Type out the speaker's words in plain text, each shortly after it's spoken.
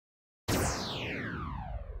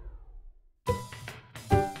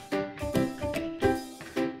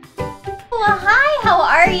Hi, how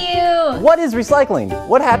are you? What is recycling?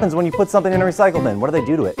 What happens when you put something in a recycle bin? What do they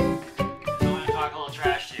do to it? I'm going to talk a little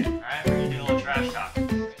trash to you, alright? We're going to do a little trash talk.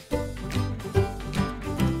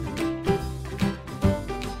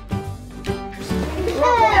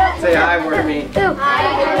 Say hi, Wormy.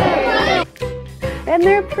 Hi. And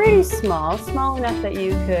they're pretty small, small enough that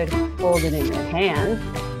you could hold it in your hand.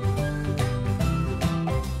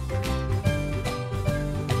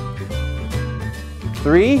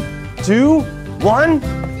 Three, two, one.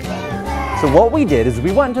 So what we did is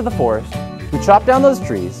we went into the forest, we chopped down those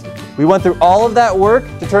trees, we went through all of that work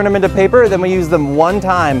to turn them into paper, then we used them one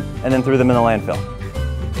time and then threw them in the landfill.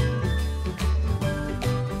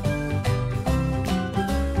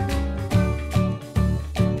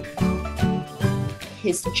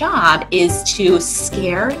 His job is to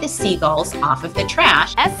scare the seagulls off of the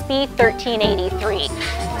trash. SB 1383.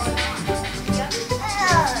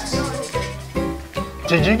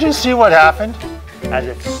 Did you just see what happened? As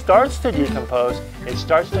it starts to decompose, it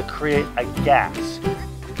starts to create a gas.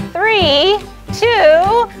 3, 2,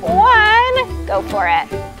 1, go for it.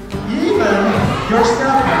 Even your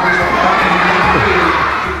staff members are